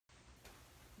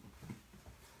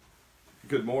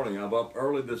Good morning. I'm up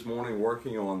early this morning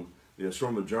working on the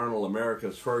Istrouma Journal,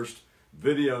 America's first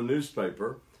video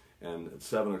newspaper, and at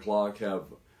 7 o'clock have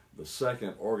the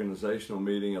second organizational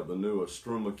meeting of the new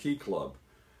Istrouma Key Club.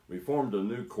 We formed a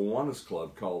new Kiwanis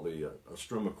Club called the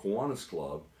Istrouma Kiwanis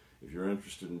Club. If you're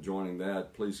interested in joining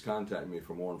that, please contact me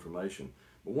for more information.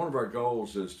 But one of our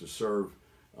goals is to serve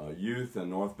youth in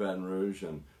North Baton Rouge,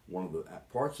 and one of the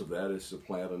parts of that is to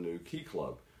plant a new Key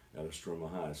Club at Istrouma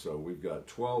High. So we've got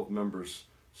 12 members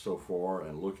so far,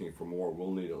 and looking for more.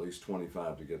 We'll need at least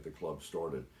 25 to get the club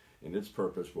started, and its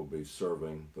purpose will be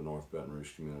serving the North Baton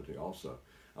Rouge community also.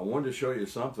 I wanted to show you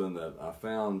something that I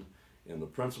found in the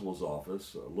principal's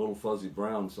office, Little Fuzzy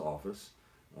Brown's office,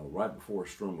 right before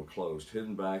Istrouma closed,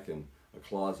 hidden back in a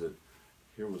closet.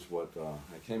 Here was what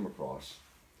I came across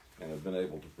and have been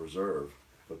able to preserve.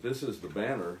 But this is the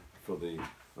banner for the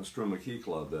Istrouma Key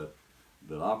Club that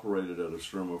operated at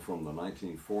Istrouma from the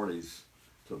 1940s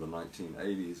to the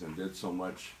 1980s and did so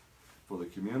much for the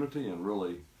community, and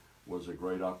really was a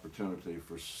great opportunity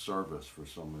for service for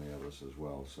so many of us as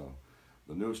well. So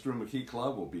the new Istrouma Key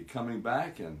Club will be coming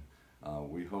back, and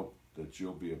we hope that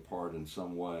you'll be a part in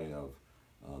some way of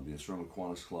the Istrouma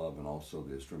Kiwanis Club and also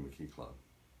the Istrouma Key Club.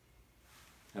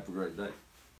 Have a great day.